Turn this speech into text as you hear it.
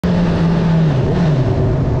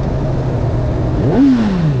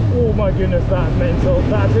my goodness, that's mental.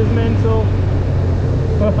 That is mental.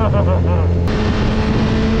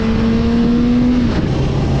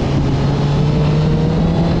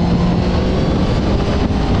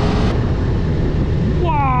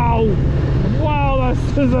 Wow! Wow,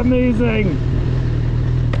 this is amazing!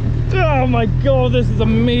 Oh my god, this is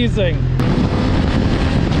amazing!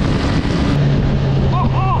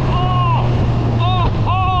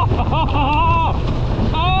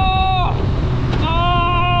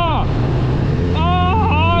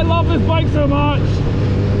 I love this bike so much!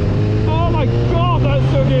 Oh my god,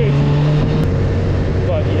 that's so good!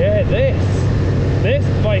 But yeah, this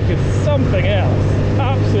bike is something else.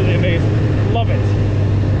 Absolutely amazing. Love it.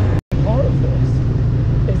 Part of this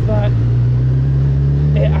is that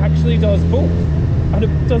it actually does both, and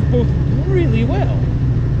it does both really well.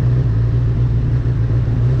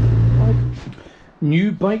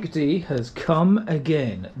 New bike day has come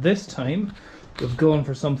again. This time we've gone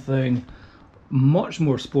for something much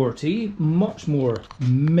more sporty, much more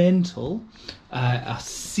mental. A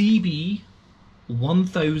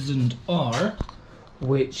CB1000R,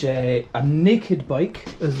 which a naked bike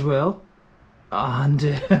as well, and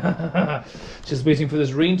just waiting for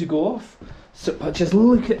this rein to go off. So, but just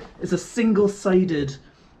look at, it's a single-sided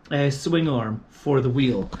swing arm for the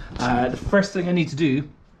wheel. The first thing I need to do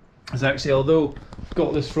is actually, although I've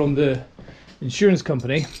got this from the insurance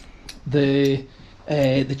company, the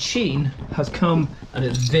chain has come and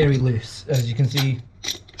it's very loose, as you can see,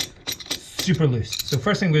 super loose. So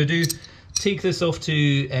first thing I'm going to do, take this off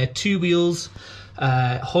to Two Wheels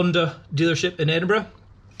Honda dealership in Edinburgh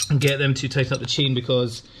and get them to tighten up the chain,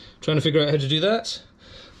 because trying to figure out how to do that,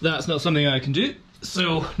 that's not something I can do.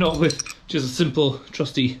 So not with just a simple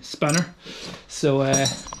trusty spanner. So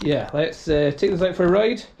yeah, let's take this out for a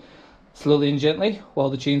ride, slowly and gently while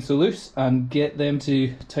the chain's so loose, and get them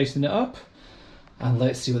to tighten it up, and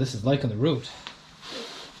let's see what this is like on the road.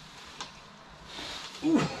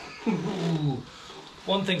 Ooh.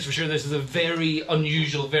 One thing's for sure, this is a very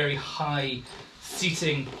unusual, very high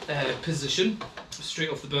seating position straight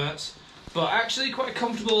off the bat, but actually quite a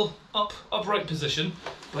comfortable upright position.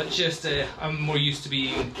 But just I'm more used to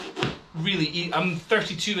being really I'm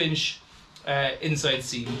 32-inch inside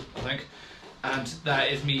seam, I think, and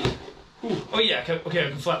that is me. Ooh, oh yeah, okay, I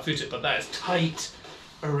can flat foot it, but that is tight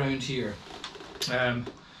around here.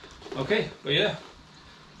 Okay, but yeah,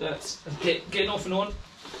 that's getting off and on.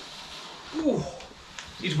 Ooh,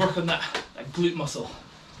 need to work on that glute muscle.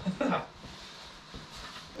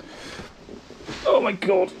 Oh my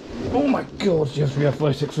god, you have to be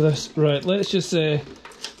athletic for this. Right, let's just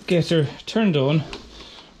get her turned on,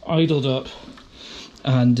 idled up,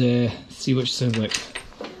 and see what she sounds like.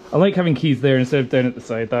 I like having keys there instead of down at the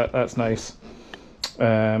side. That's nice.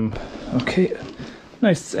 Okay,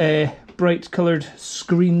 nice bright coloured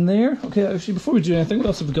screen there. Okay, actually before we do anything, what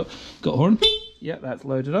else have we got? Got horn. Yeah, that's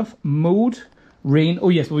loud enough. Mode, rain. Oh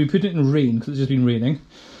yes, well we put it in rain because it's just been raining.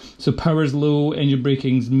 So power's low, engine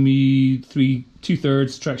braking's me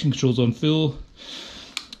 2/3, traction control's on full.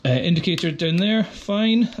 Indicator down there,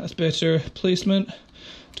 fine, that's better. Placement,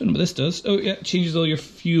 don't know what this does. Oh yeah, changes all your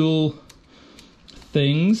fuel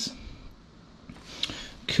things.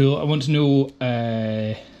 Cool, I want to know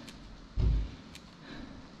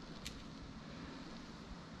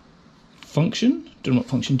function, don't know what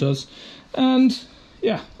function does. And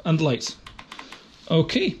yeah, and lights.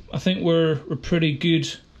 Okay, I think we're pretty good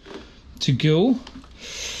to go.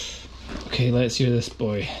 Okay, let's hear this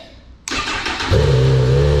boy.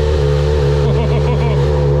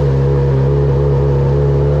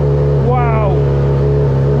 Wow.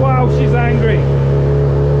 Wow, she's angry.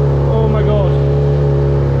 Oh my god.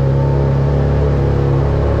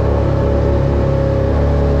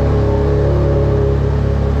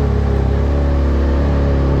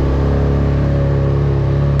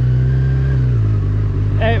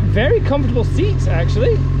 Very comfortable seats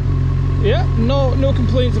actually. Yeah, no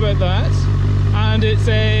complaints about that. And it's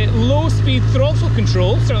a low speed throttle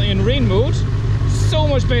control, certainly in rain mode. So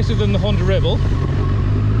much better than the Honda Rebel.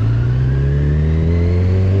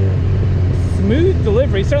 Smooth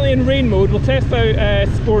delivery, certainly in rain mode. We'll test out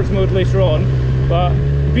sports mode later on, but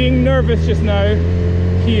being nervous just now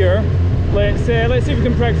here, let's see if we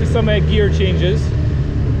can practice some gear changes.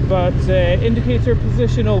 But indicator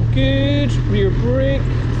position all good, rear brake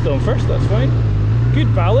still on first, that's fine.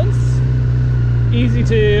 Good balance, easy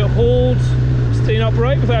to hold, staying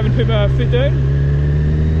upright without having to put my foot down.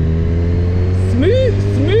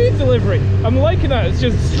 Smooth delivery. I'm liking that. It's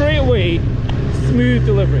just straight away smooth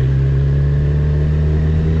delivery.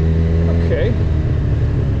 Okay.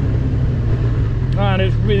 And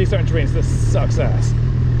it's really starting to rain, so this sucks ass.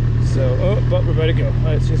 So, oh, but we're about to go.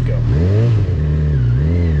 Let's just go.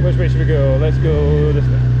 Which way should we go? Let's go this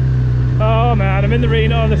way. Oh man, I'm in the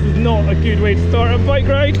rain. Oh, this is not a good way to start a bike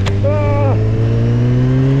ride. Oh.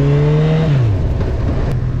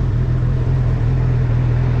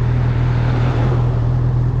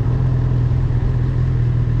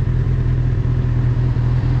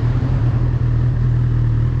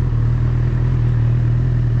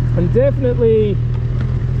 And definitely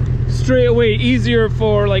straight away easier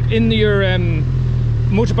for like in your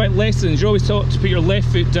motorbike lessons. You're always taught to put your left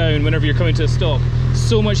foot down whenever you're coming to a stop.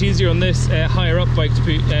 So much easier on this higher up bike to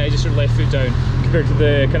put just your left foot down compared to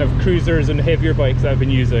the kind of cruisers and heavier bikes that I've been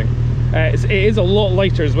using. It is a lot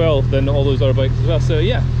lighter as well than all those other bikes as well, so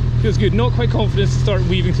yeah, feels good. Not quite confident to start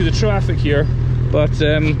weaving through the traffic here, but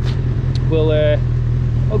I'll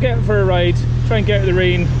get it for a ride, try and get out of the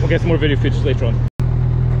rain. We'll get some more video footage later on.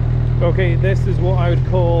 Okay, this is what I would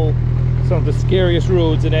call some of the scariest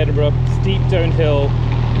roads in Edinburgh. Steep downhill,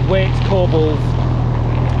 wet cobbles,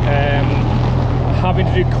 having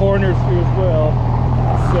to do corners through as well.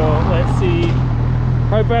 So let's see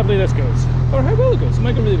how badly this goes, or how well it goes. It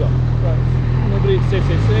might go really well. Right, nobody, safe,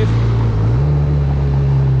 safe, safe.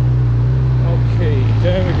 Okay,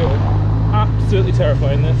 down we go. Absolutely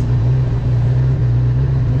terrifying this.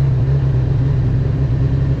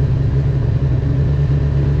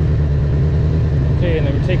 Okay, and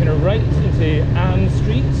then we're taking a right into Ann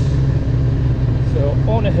Street. So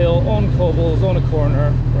on a hill, on cobbles, on a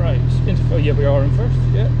corner. Right, into, oh yeah, we are in first.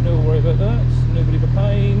 Yeah, no worry about that. Nobody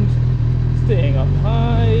behind. Staying up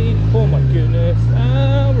high. Oh my goodness.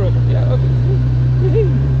 And we're over. Yeah, okay. Woohoo.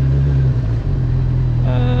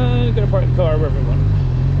 And gonna park the car wherever we want.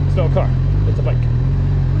 It's not a car, it's a bike.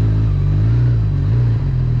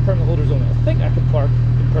 Permit holders only. I think I can park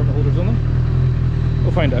with permit holders only.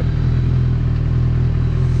 We'll find out.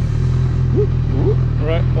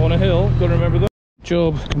 Right, on a hill, gotta remember that.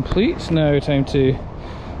 Job complete. Now time to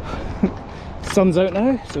sun's out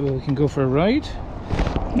now, so we can go for a ride.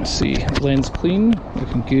 Let's see, lens clean,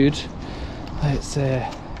 looking good. It's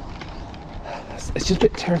just a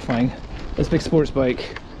bit terrifying, this big sports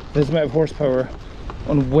bike, this amount of horsepower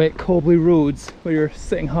on wet cobbly roads where you're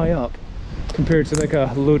sitting high up compared to like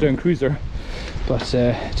a low down cruiser. But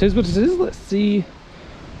it is what it is. Let's see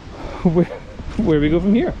where we go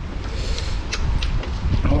from here.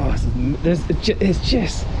 Oh,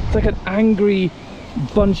 it's like an angry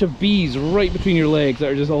bunch of bees right between your legs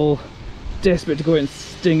that are just all desperate to go out and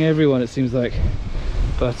sting everyone, it seems like.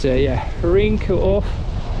 But yeah, raincoat off,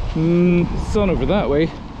 sun over that way,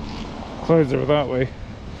 clouds over that way.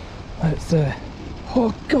 Let's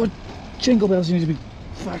oh god, jingle bells, you need to be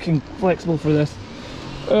fucking flexible for this.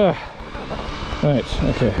 Right,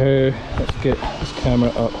 okay, let's get this camera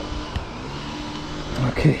up.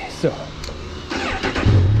 Okay, so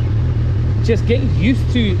just getting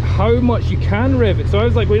used to how much you can rev it. So I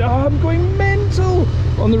was like, wait, I'm going mental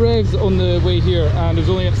on the revs on the way here, and it was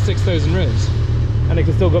only at 6,000 revs, and it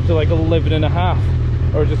can still go up to like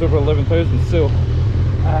 11.5 or just over 11,000. So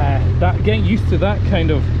that getting used to that kind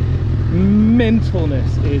of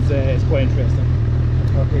mentalness is quite interesting.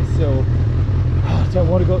 Okay, so do I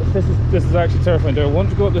want to go? This is actually terrifying. Do I want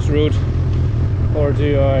to go up this road or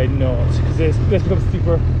do I not? Because this becomes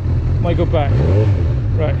steeper. Might go back.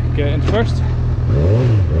 Right, get in first.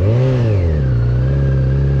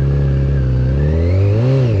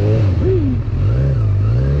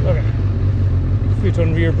 Okay. Foot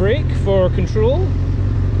on rear brake for control.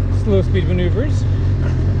 Slow speed maneuvers.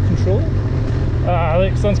 Control.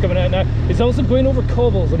 Like sun's coming out now. It's also going over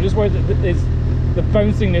cobbles. I'm just worried that the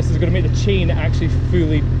bouncingness is going to make the chain actually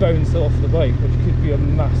fully bounce off the bike, which could be a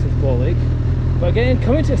massive ball ache. But again,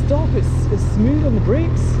 coming to a stop, it's smooth on the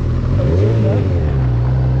brakes. I'm enjoying that.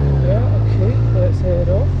 Yeah, okay, let's head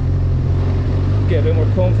off. Get a bit more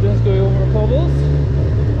confidence going over cobbles.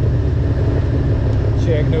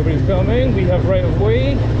 Check nobody's coming. We have right of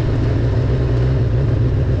way.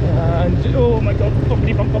 And oh my god,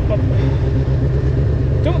 bumpity bump bump bump.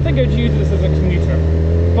 Don't think I'd use this as a commuter,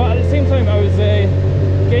 but at the same time I was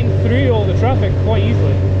getting through all the traffic quite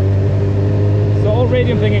easily. So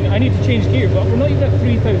already I'm thinking I need to change gear, but we're not even at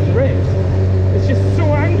 3,000 revs. It's just so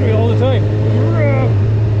angry all the time.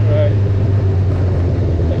 Right,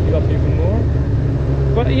 take it up even more.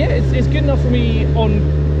 But yeah, it's good enough for me on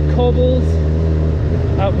cobbles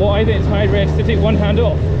at what I think is high revs to take one hand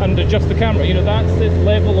off and adjust the camera. You know, that's this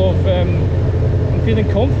level of I'm feeling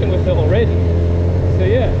confident with it already. So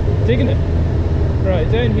yeah, digging it. Right,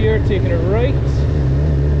 down here, taking a right.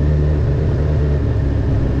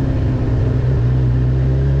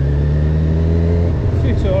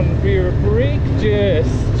 Foot front rear brake,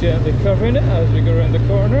 just gently covering it as we go around the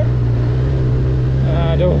corner.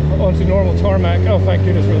 And onto normal tarmac. Oh, thank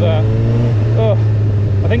goodness for that. Oh,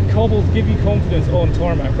 I think cobbles give you confidence on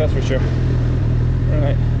tarmac, that's for sure.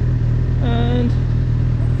 Right, and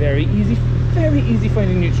very easy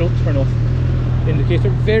finding neutral. Turn off indicator.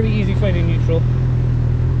 Very easy finding neutral.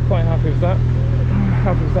 Quite happy with that.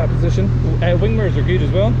 Happy with that position. Wing mirrors are good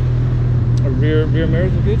as well. Rear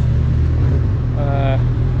mirrors are good.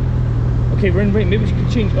 Okay, we're in rain. Maybe we can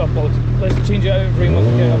change up. Let's change it out of rain once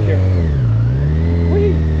we get up here.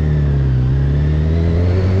 Whee!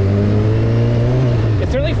 It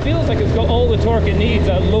certainly feels like it's got all the torque it needs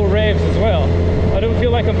at low revs as well. I don't feel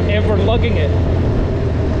like I'm ever lugging it.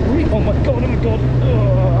 Whee! Oh my god! Oh my god!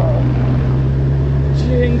 Oh.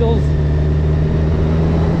 Jingles.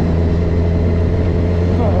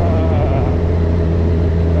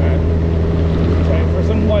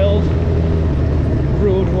 Some wild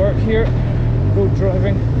road work here, road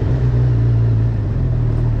driving.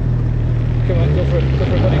 Come on, go for it,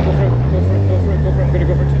 buddy, go for it. I'm gonna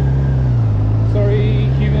go for it too. Sorry,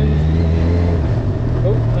 humans.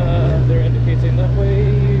 Oh, they're indicating that way.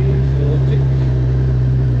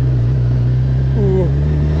 Ooh.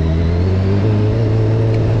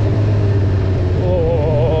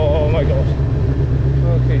 Oh my god.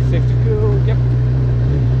 Okay, safe to go. Yep.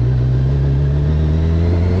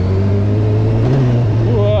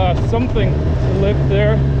 Something slipped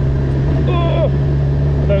there. Oh,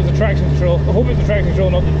 that was the traction control. I hope it's the traction control,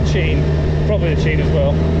 not the chain. Probably the chain as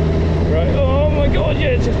well. Right. Oh my god,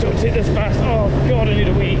 yeah, just don't take this fast. Oh god, I need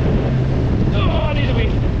a wee. Oh, I need a wee.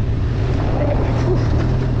 Right.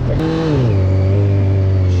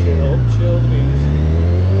 Chill, please.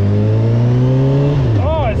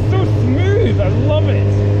 Oh, it's so smooth. I love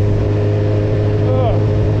it. Oh.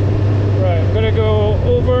 Right, I'm gonna go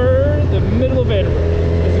over the middle of Edinburgh.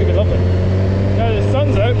 Lovely. Now the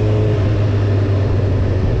sun's out.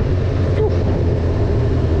 Ooh.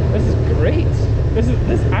 This is great.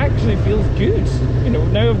 This actually feels good. You know,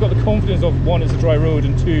 now I've got the confidence of one, it's a dry road,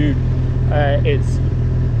 and two, it's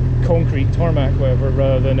concrete, tarmac, whatever,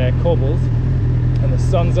 rather than cobbles. And the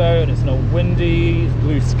sun's out, and it's not windy, it's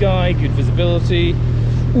blue sky, good visibility.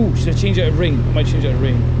 Ooh, should I change out a ring? I might change out a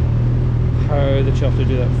ring. How the chuff to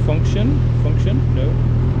do that? Function? No.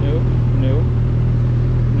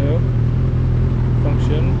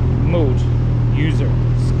 Function, mode, user,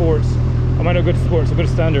 sports. I might not go to sports, I'll go to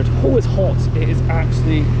standard. Oh, it's hot. It is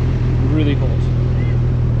actually really hot.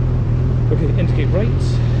 Okay, indicate right.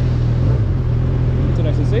 So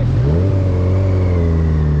nice and safe.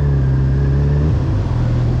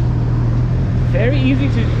 Very easy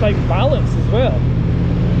to like balance as well.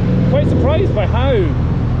 Quite surprised by how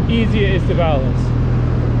easy it is to balance.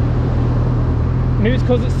 Maybe it's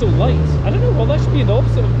because it's so light. I don't know. Well, that should be the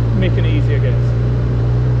opposite of making it easy, I guess.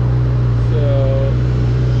 So,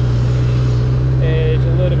 edge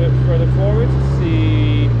a little bit further forward to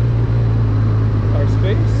see our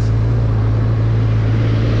space.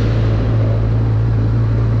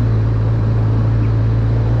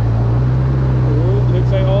 Ooh,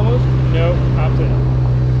 looks like almost. No, absolutely not.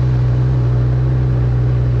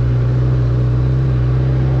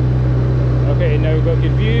 Okay, now we've got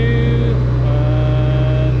good view.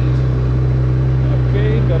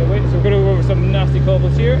 Gotta wait, so we're going to go over some nasty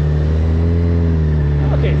cobbles here.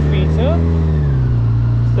 Okay, feet up.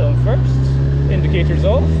 Still in first. Indicators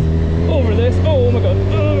off. Over this. Oh my god.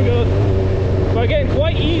 Oh my god. But again,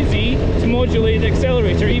 quite easy to modulate the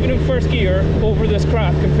accelerator, even in first gear, over this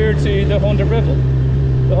craft compared to the Honda Rebel.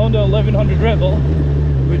 The Honda 1100 Rebel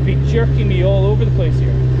would be jerking me all over the place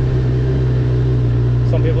here.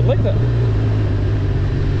 Some people would like that.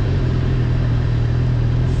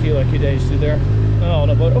 Feel like you'd edge through there. Oh,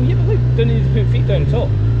 no, but oh yeah, but look, don't need to put feet down at all.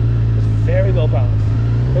 It's very well balanced.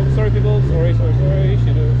 Oh, sorry people, sorry,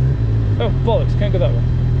 should have. Oh, bollocks, can't go that way.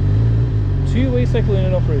 Two-way cycle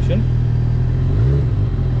in operation.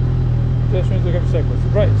 Pedestrians looking for cyclists.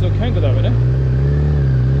 Right, so can't go that way now.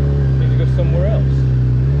 Need to go somewhere else.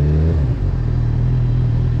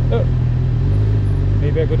 Oh,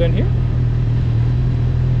 maybe I go down here.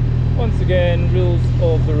 Once again, rules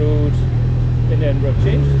of the road in Edinburgh have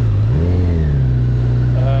changed.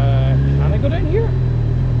 Can I go down here?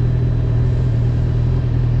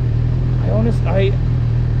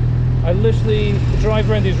 I literally drive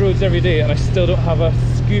around these roads every day and I still don't have a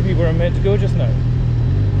Scooby where I'm meant to go just now.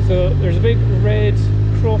 So there's a big red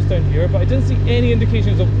cross down here, but I didn't see any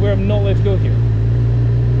indications of where I'm not allowed to go here.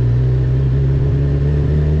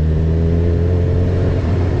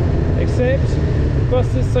 Except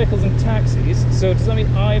buses, cycles and taxis. So does that mean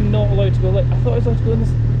I'm not allowed to go? I thought I was allowed to go in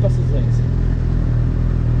this buses lanes.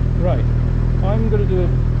 Right, I'm going to do a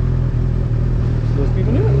slow speed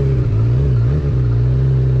maneuver.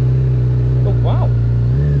 Oh, wow.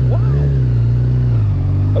 Wow.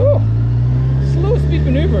 Oh, slow speed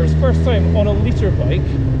maneuvers, first time on a litre bike.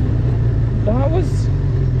 That was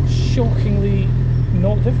shockingly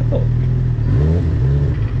not difficult.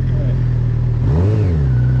 Right.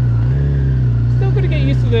 Still got to get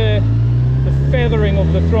used to the feathering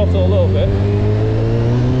of the throttle a little bit.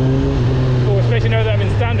 Oh, especially now that I'm in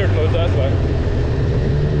standard mode, that's why.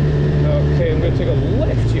 Okay, I'm going to take a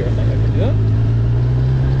left here, I think I can do that.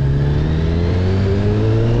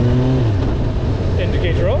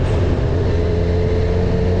 Indicator off.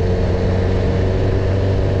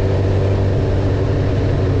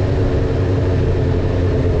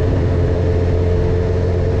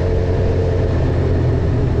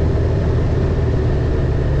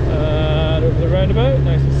 And over the roundabout,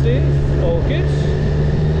 nice and safe, all good.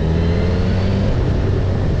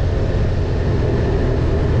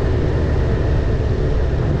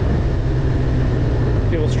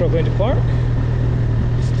 People struggling to park.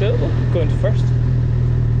 Still going to first.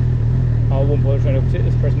 I won't bother trying to overtake.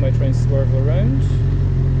 This person might try and swerve around.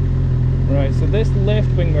 Right, so this left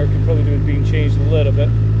wing mirror could probably do with being changed a little bit.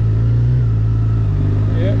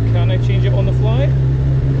 Yeah, can I change it on the fly?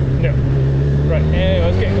 No. Right, anyway,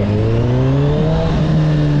 let's get going.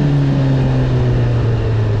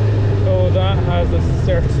 Oh, that has a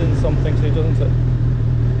certain something to it, doesn't it?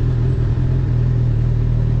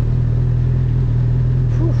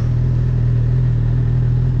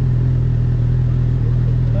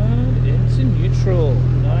 Neutral.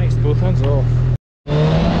 Nice, both hands off.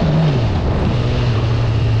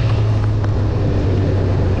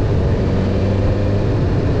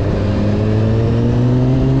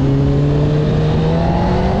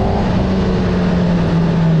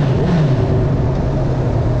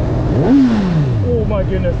 Oh my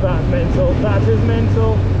goodness, that's mental. That is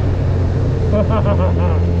mental.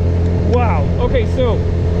 Wow. Okay, so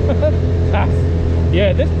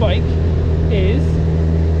yeah, this bike is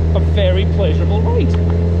a very pleasurable ride.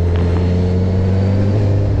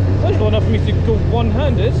 Pleasurable enough for me to go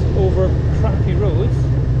one-handed over crappy roads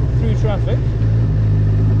through traffic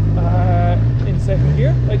in second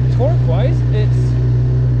gear. Like torque-wise, it's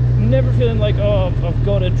never feeling like, oh, I've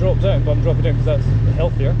got to drop down, but I'm dropping down because that's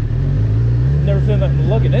healthier. Never feeling like I'm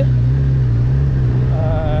lugging it.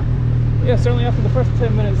 Yeah, certainly after the first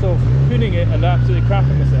 10 minutes of hooning it and absolutely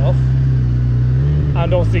crapping myself,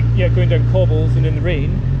 and obviously, yeah, going down cobbles and in the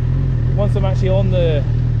rain, once I'm actually on the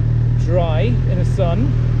dry in the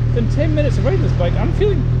sun, within 10 minutes of riding this bike, I'm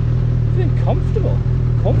feeling comfortable,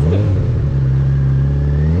 confident.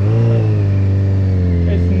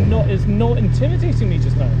 It's not intimidating me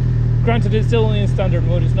just now. Granted, it's still only in standard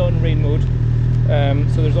mode, it's not in rain mode,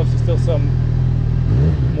 so there's obviously still some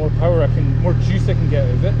more power more juice I can get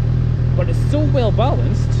out of it. But it's so well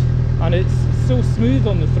balanced, and it's so smooth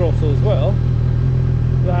on the throttle as well,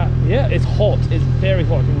 that, yeah, it's hot, it's very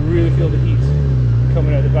hot. I can really feel the heat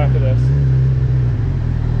coming out the back of this.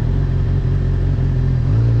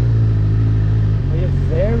 But yeah,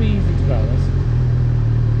 very easy to balance.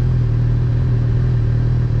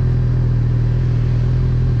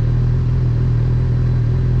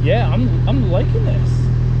 Yeah, I'm liking this.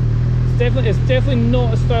 It's definitely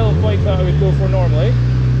not a style of bike that I would go for normally.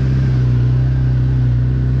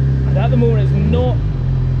 And at the moment it's not.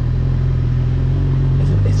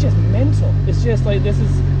 It's just mental. It's just like, this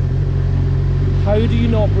is, how do you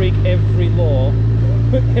not break every law,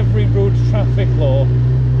 every road traffic law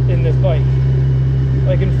in this bike?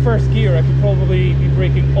 Like in first gear I could probably be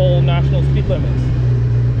breaking all national speed limits.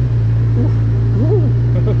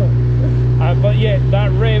 But yeah,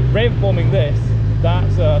 that rev bombing this,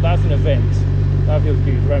 that's an event. That feels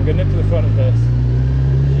good. Right, I'm going to nip to the front of this.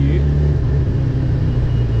 Cute.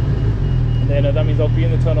 And then that means I'll be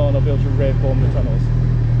in the tunnel and I'll be able to rev bomb the tunnels.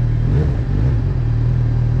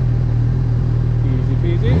 Easy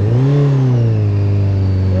peasy.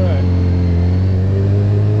 Right.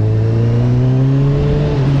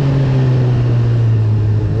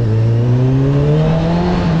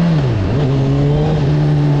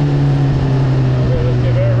 Okay, let's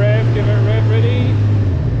give it a rev, ready.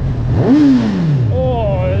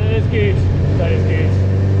 Oh, it is good. That is good.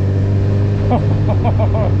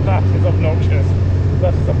 That is obnoxious.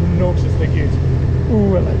 That is obnoxiously good.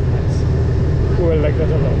 Ooh, I like that. Ooh, I like that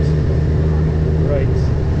a lot. Right.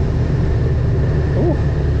 Oh,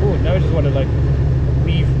 now I just want to like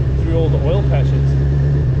weave through all the oil patches.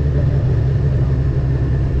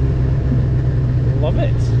 Love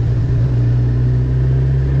it.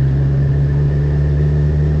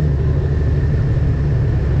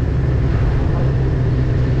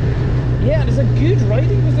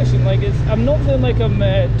 position. Like I'm not feeling like I'm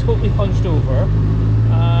totally hunched over.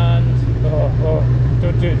 And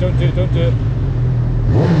don't do it, don't do it, don't do it.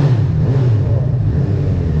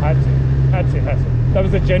 Had to. That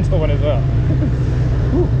was a gentle one as well.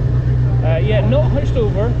 Yeah, not hunched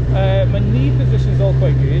over. My knee position is all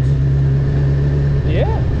quite good.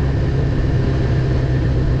 Yeah.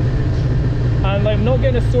 And like, I'm not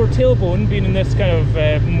getting a sore tailbone being in this kind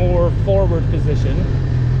of more forward position.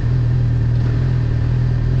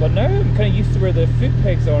 But now I'm kind of used to where the foot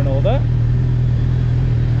pegs are and all that.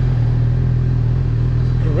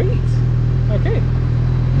 Great. Okay.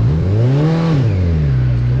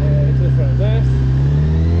 To the front of this.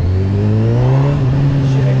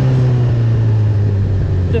 Check.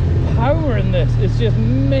 The power in this is just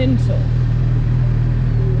mental.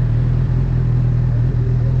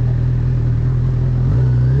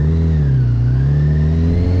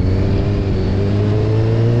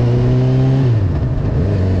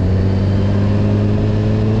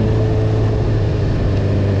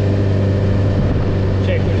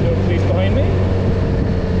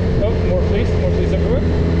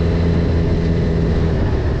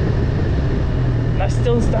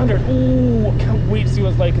 Still standard. Oh, I can't wait to see what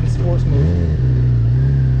it's like in sports mode.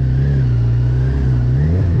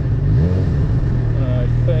 I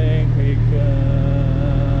think we can.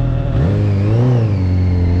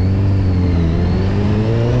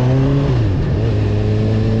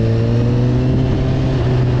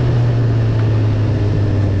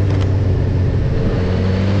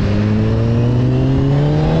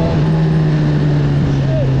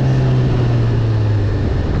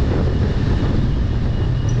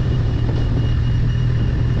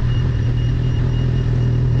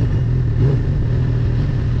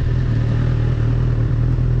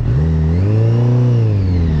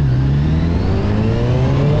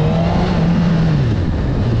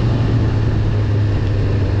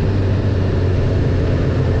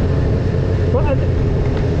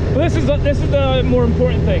 This is the more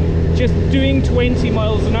important thing. Just doing 20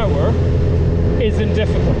 miles an hour isn't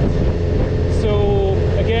difficult. So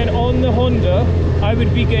again, on the Honda, I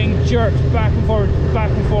would be getting jerked back and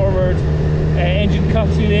forward, engine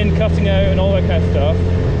cutting in, cutting out, and all that kind of stuff.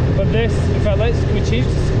 But this, in fact, can we change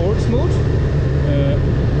to sports mode?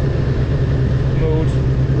 Mode,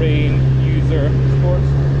 rain, user, sports.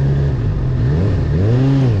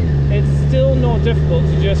 It's still not difficult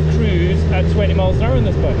to just cruise at 20 miles an hour in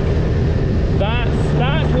this bike.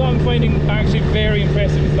 That's what I'm finding actually very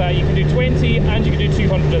impressive, is that you can do 20 and you can do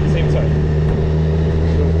 200 at the same time.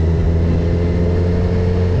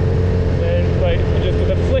 Then, like, just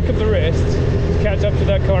with a flick of the wrist, to catch up to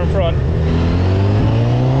that car in front.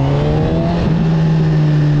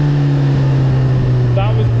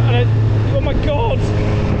 That was, oh my god!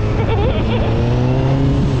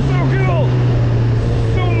 So cool!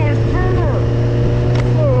 So much power!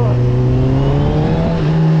 Oh.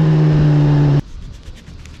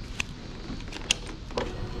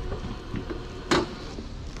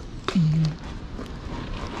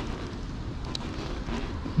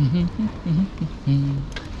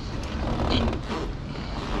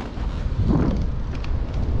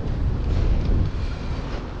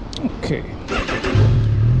 Okay.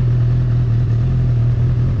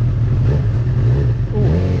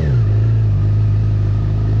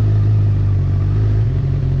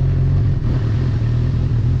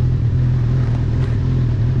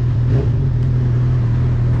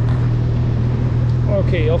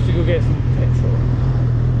 Okay, off to go get some petrol.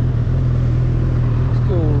 Let's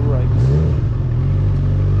go right.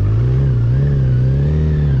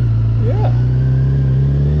 Yeah.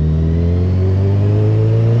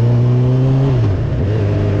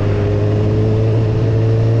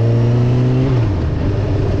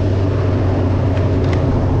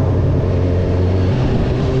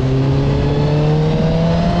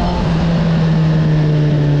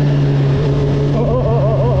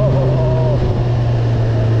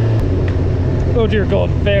 Oh dear god,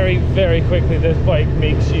 very, very quickly this bike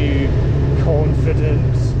makes you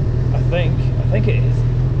confident. I think it is.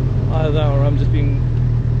 Either that or I'm just being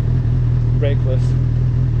reckless.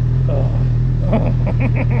 Oh.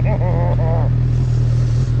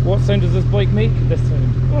 What sound does this bike make? This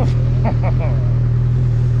sound.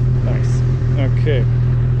 Nice. Okay.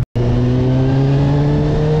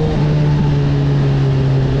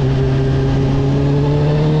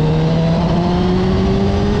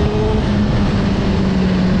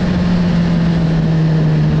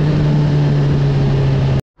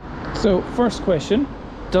 So, first question,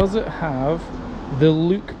 does it have the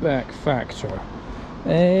look back factor?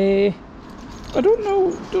 I don't know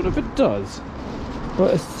if it does, but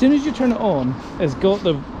as soon as you turn it on, it's got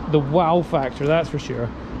the wow factor, that's for sure.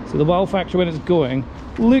 So the wow factor when it's going.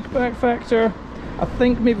 Look back factor, I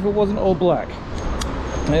think maybe if it wasn't all black.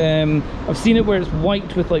 I've seen it where it's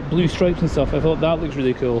white with like blue stripes and stuff. I thought that looks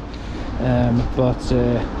really cool. But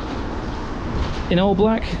in all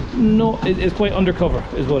black, no, it's quite undercover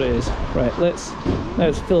is what it is. Right, now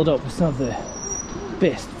it's filled up with some of the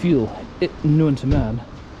best fuel known to man.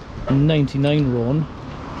 99 Ron.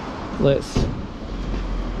 Let's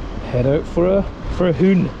head out for a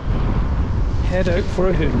hoon. Head out for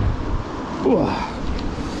a hoon. Ooh.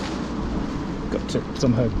 Got to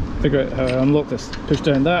somehow figure out how I unlock this. Push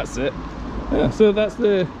down, that's it. Yeah, so that's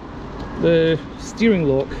the steering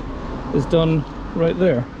lock is done right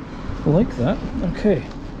there. Like that. Okay.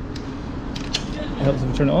 Helps if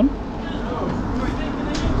we turn it on.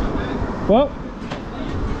 Well,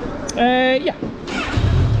 yeah.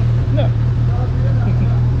 No.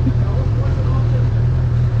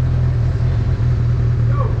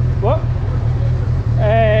 What?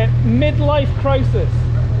 Midlife crisis.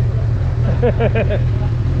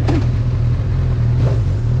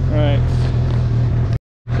 Right.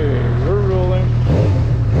 Okay, we're rolling.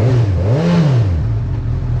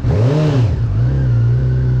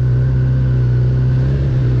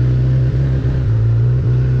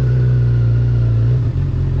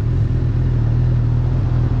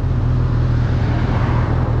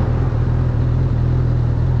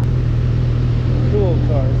 Cool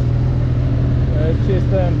cars. Let's chase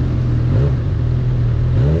them.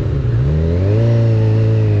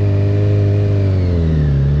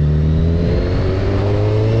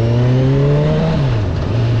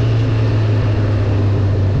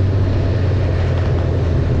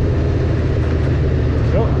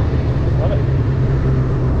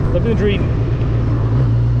 Living the dream.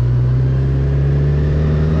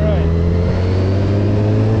 Right.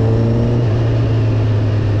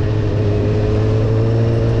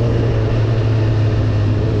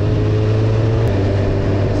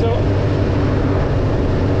 So,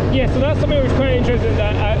 yeah, so that's something I was quite interested in,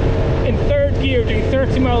 that in third gear doing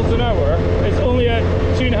 30 miles an hour, it's only at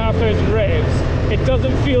 2,500 revs. It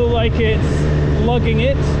doesn't feel like it's lugging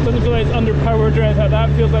it, doesn't feel like it's underpowered or anything like that.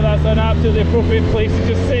 It feels like that's an absolutely appropriate place to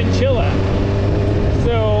just sit and chill at.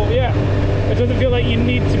 So yeah, it doesn't feel like you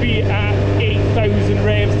need to be at 8,000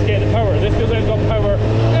 revs to get the power. This feels like it's got power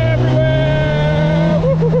everywhere.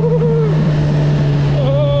 Woo-hoo-hoo-hoo.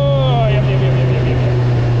 Oh, yep, yep, yep, yep, yep, yep.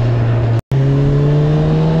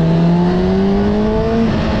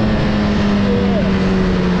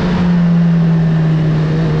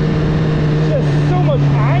 There's so much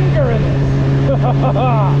anger in this. I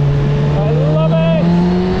love it!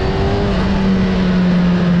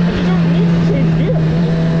 And you don't need to change gear.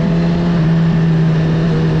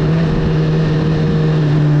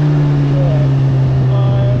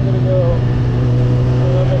 Right, I'm gonna go.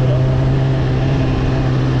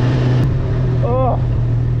 Oh,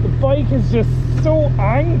 the bike is just so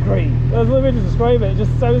angry. That's the way to describe it. It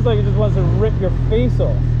just sounds like it just wants to rip your face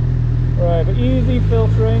off. Right, but easy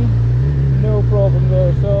filtering, no problem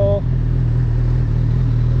there at all.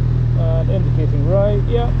 And indicating right,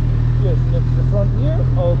 yeah, just nip to the front here,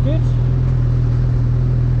 all good.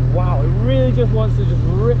 Wow, it really just wants to just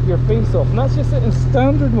rip your face off, and that's just in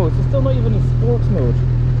standard mode, so still not even in sports mode.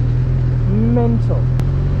 Mental.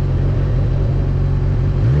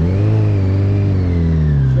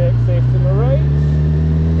 Check safety on the right,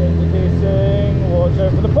 indicating, watch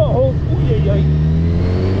out for the potholes. Ooh, yeah, yeah.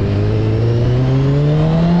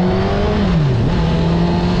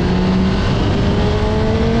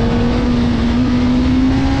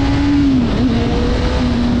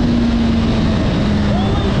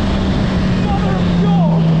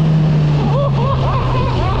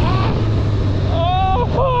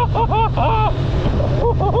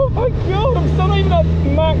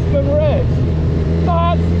 Maximum revs.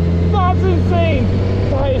 That's insane.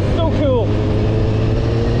 That is so cool.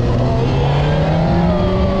 Oh yeah.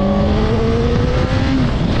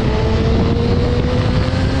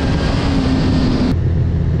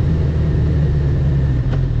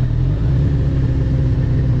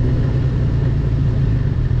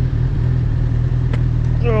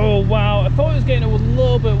 Oh wow, I thought it was getting a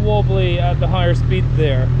little bit wobbly at the higher speed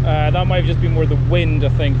there. That might have just been more the wind, I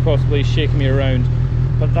think, possibly shaking me around.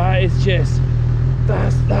 But that is just,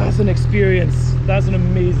 that's an experience. That's an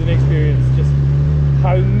amazing experience. Just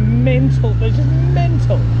how mental, they're just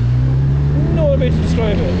mental. No other way to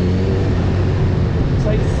describe it. It's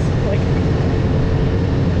like,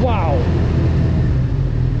 wow.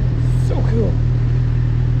 So cool.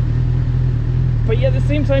 But yet at the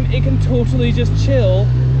same time, it can totally just chill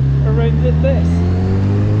around this.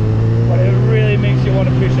 But it really makes you want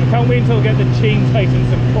to push it. I can't wait until I get the chain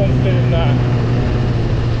tightens and confident in that.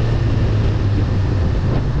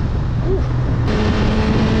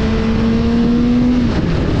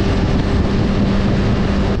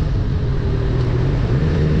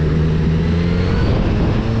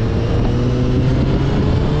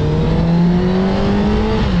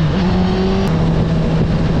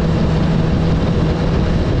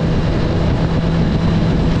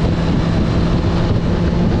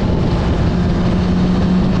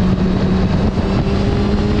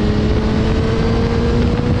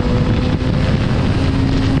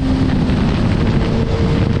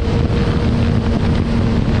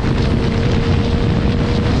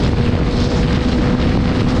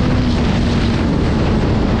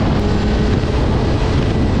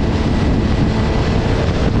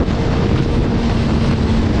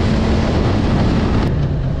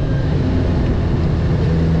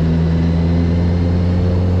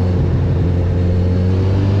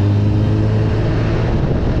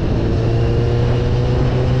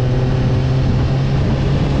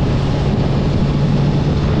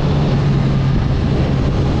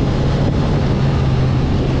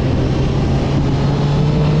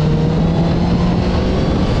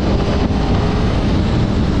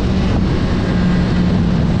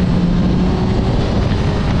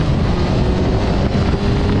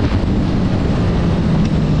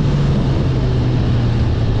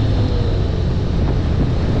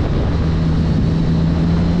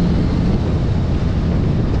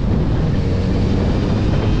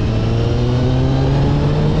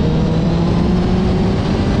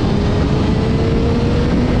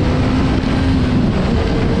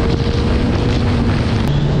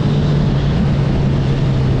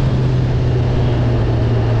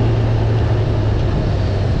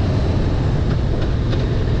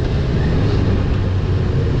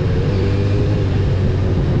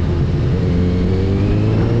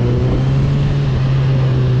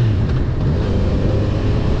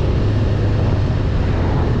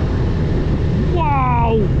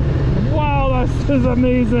 is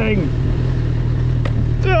amazing.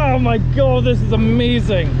 Oh my god, this is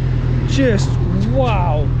amazing. Just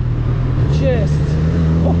wow. Just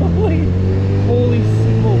holy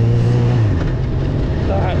smokes.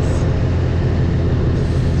 That's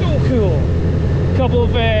so cool. A couple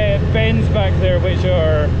of bends back there which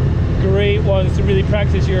are great ones to really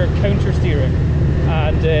practice your counter steering.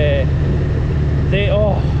 And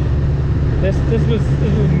this was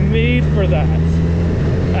made for that.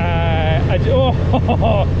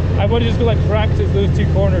 I want to just go like practice those two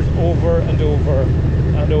corners over and over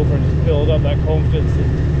and over and just build up that confidence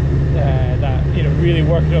and that, you know, really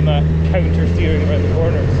working on that counter steering around the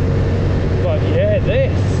corners. But yeah,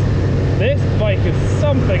 this bike is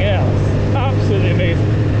something else. Absolutely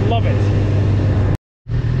amazing. Love it.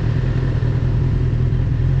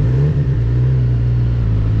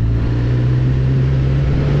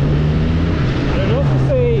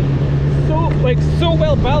 So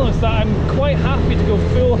well balanced that I'm quite happy to go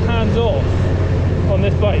full hands off on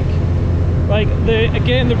this bike. Like the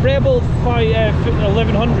Rebel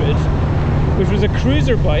 1100, which was a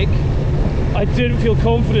cruiser bike, I didn't feel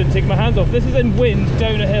confident taking my hands off. This is in wind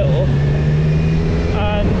down a hill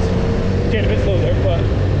and getting a bit slow there, but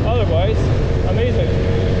otherwise amazing.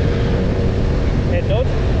 Head nod.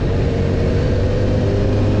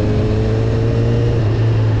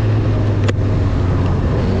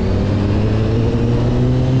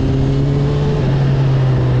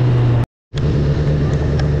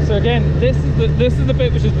 So again, this is the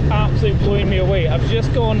bit which is absolutely blowing me away. I've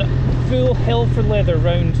just gone full hell for leather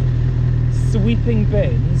round sweeping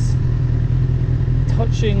bends,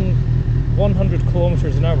 touching 100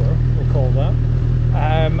 kilometers an hour, we'll call that.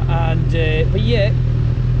 But yet,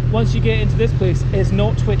 once you get into this place, it's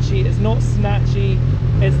not twitchy, it's not snatchy,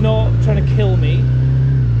 it's not trying to kill me.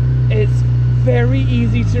 It's very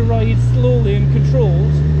easy to ride slowly and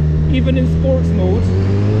controlled, even in sports mode.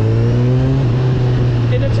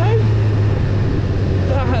 In a town.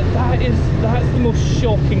 That's the most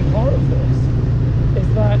shocking part of this,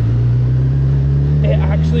 is that it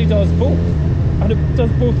actually does both, and it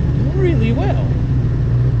does both really well.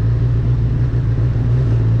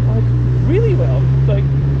 Like really well. Like,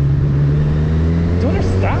 don't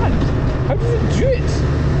understand. How does it do it?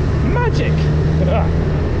 Magic.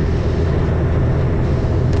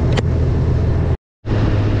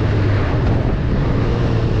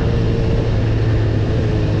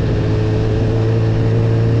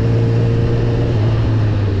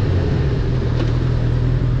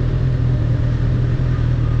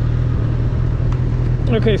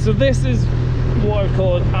 Okay, so this is what I would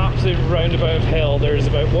call an absolute roundabout of hell. There's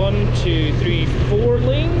about 4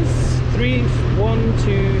 lanes.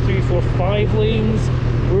 5 lanes.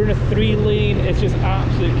 We're in a 3 lane. It's just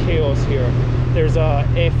absolute chaos here. There's a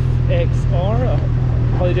FXR, a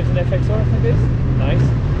Harley Davidson FXR, I think it is. Nice.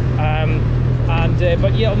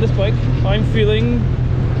 But yeah, on this bike, I'm feeling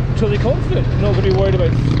totally confident. Not going to be worried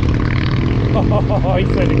about. Oh, he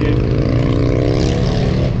sounded good.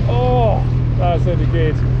 Oh. That sounded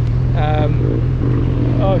good.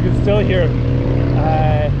 Oh, you can still hear it.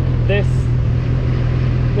 This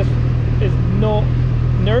is not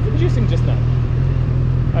nerve-inducing just now.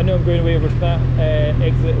 I know I'm going away over to that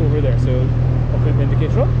exit over there, so I'll put the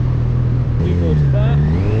indicator on. We go to that.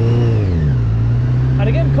 And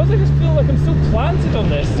again, because I just feel like I'm so planted on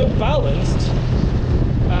this, so balanced,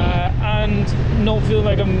 and not feeling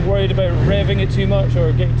like I'm worried about revving it too much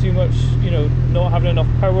or getting too much, you know, not having enough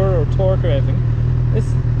power or torque or anything. It's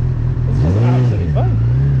just absolutely fine.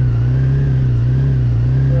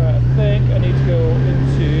 Right, I think I need to go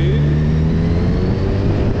into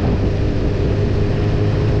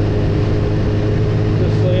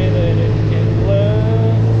this lane and then get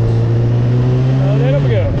left. And then up we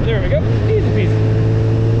go. There we go. Easy peasy.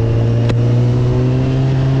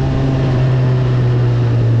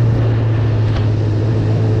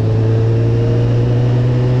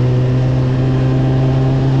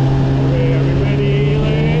 Okay, everybody,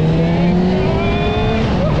 let's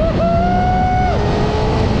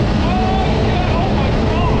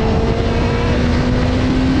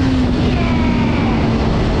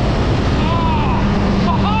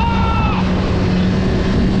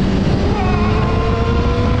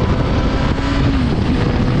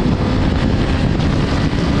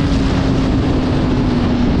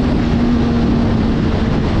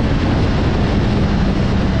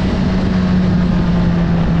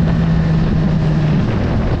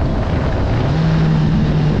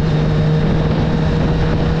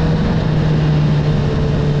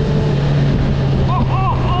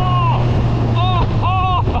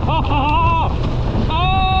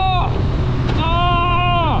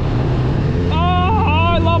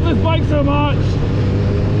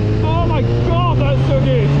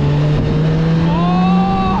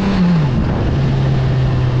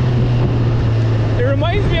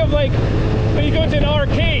like when you go into an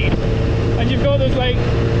arcade and you've got those like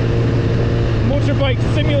motorbike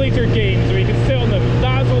simulator games where you can sit on them.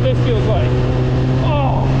 That's what this feels like.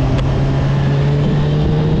 Oh!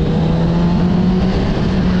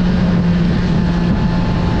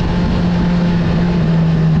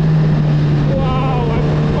 Wow, I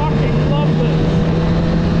fucking love this.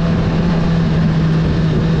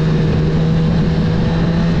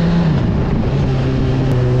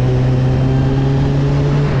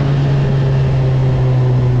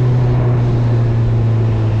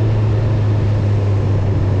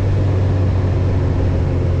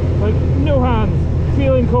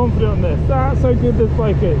 Confident on this. That's how good this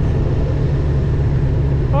bike is.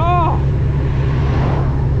 Oh,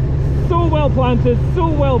 so well planted, so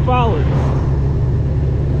well balanced.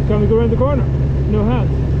 Can we go around the corner? No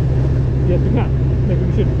hands. Yes, we can. Maybe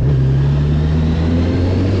we should.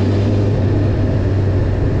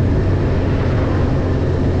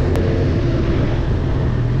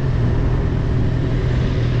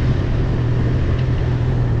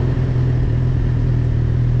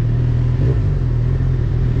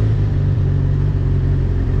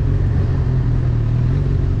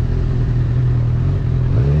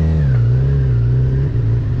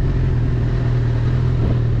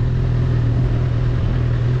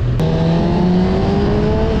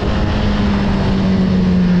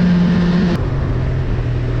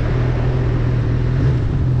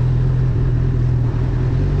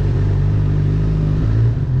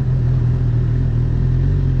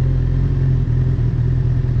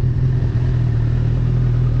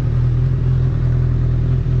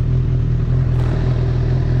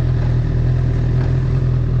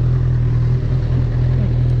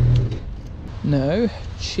 Now,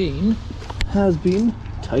 chain has been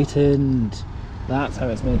tightened. That's how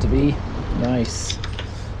it's meant to be. Nice.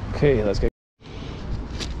 Okay, let's go.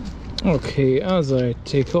 Okay, as I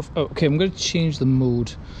take off, okay, I'm going to change the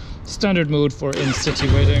mode. Standard mode for in-city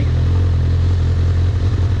riding.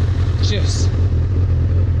 Just.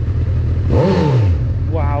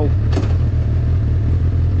 Wow.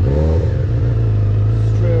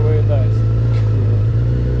 Straight away, that is.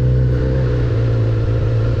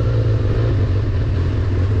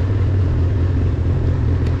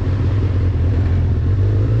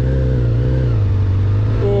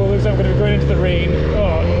 I'm going to be going into the rain.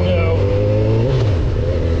 Oh no.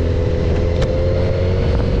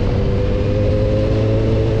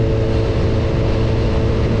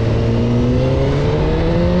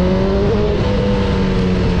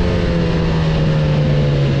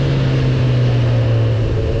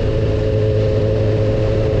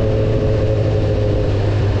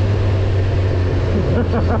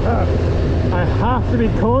 I have to be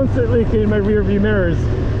constantly looking in my rear view mirrors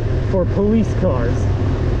for police cars.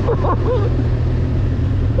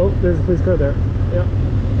 Oh, there's a police car there. Yeah.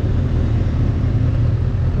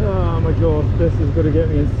 Oh my god, this is going to get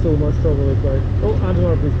me in so much trouble. It's like, oh, and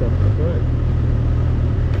another police car. That's right.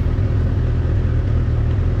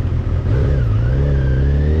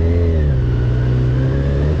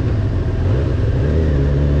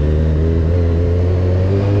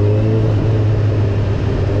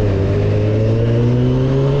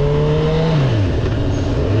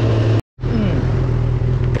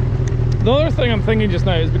 The other thing I'm thinking just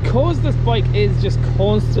now is because this bike is just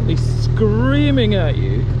constantly screaming at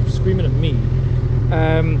you, screaming at me,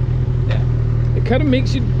 it kind of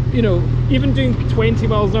makes you, you know, even doing 20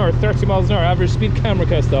 miles an hour, 30 miles an hour, average speed camera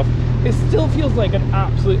kind of stuff, it still feels like an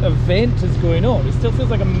absolute event is going on. It still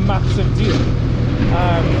feels like a massive deal.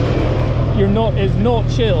 It's not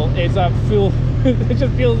chill, it's at full, it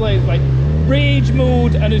just feels like it's like rage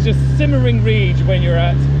mode, and it's just simmering rage when you're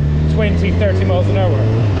at 20, 30 miles an hour.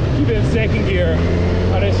 Keep it in second gear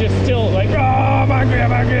and it's just still like, oh, I'm angry,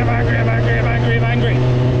 I'm angry, I'm angry, I'm angry, I'm angry, I'm angry.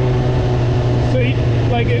 So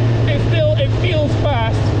like it feels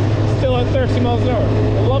fast, still at 30 miles an hour.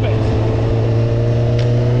 I love it.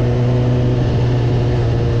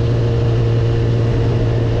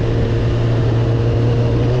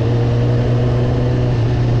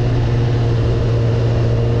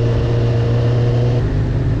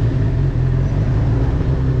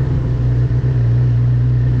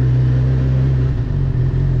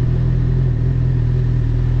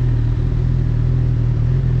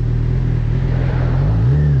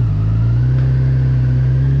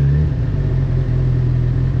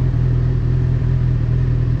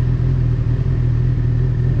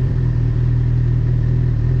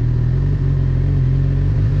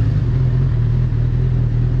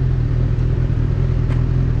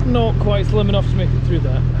 Not quite slim enough to make it through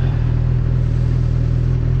that.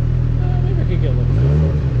 Maybe I could get a little bit.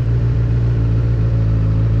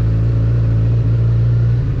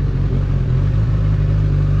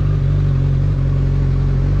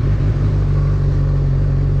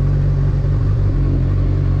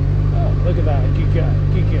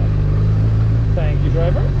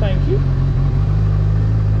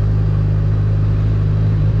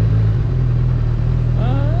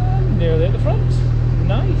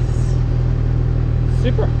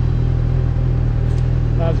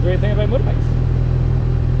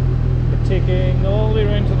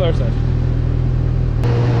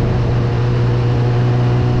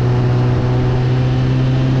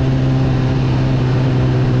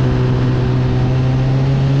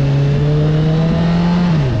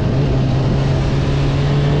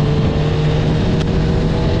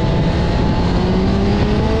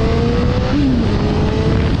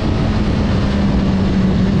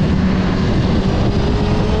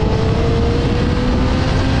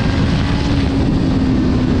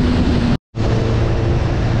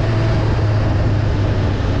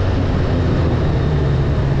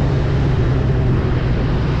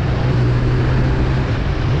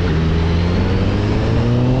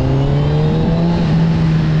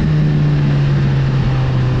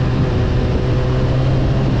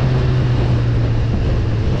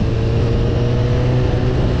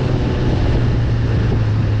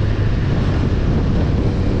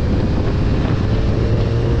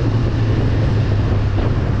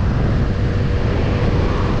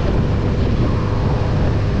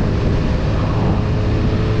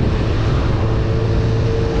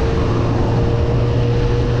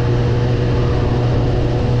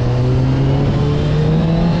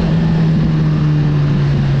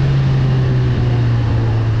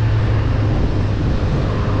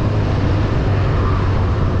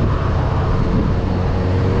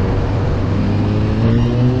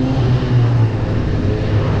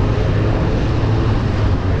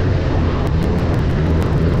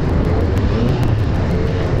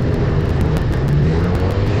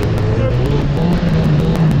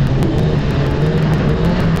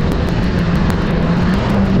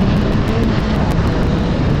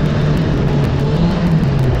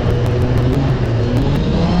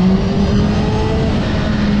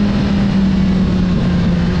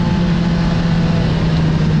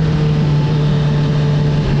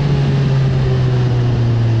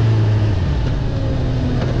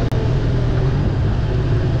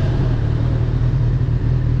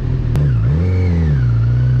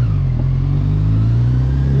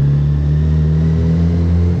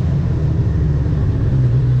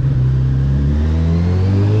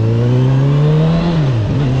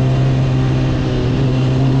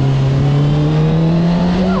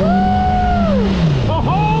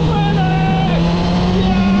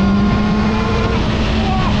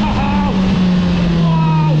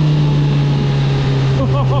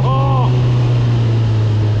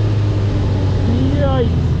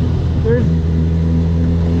 There's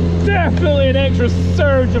definitely an extra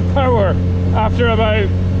surge of power after about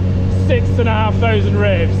 6,500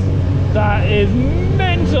 revs. That is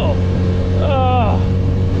mental. Oh.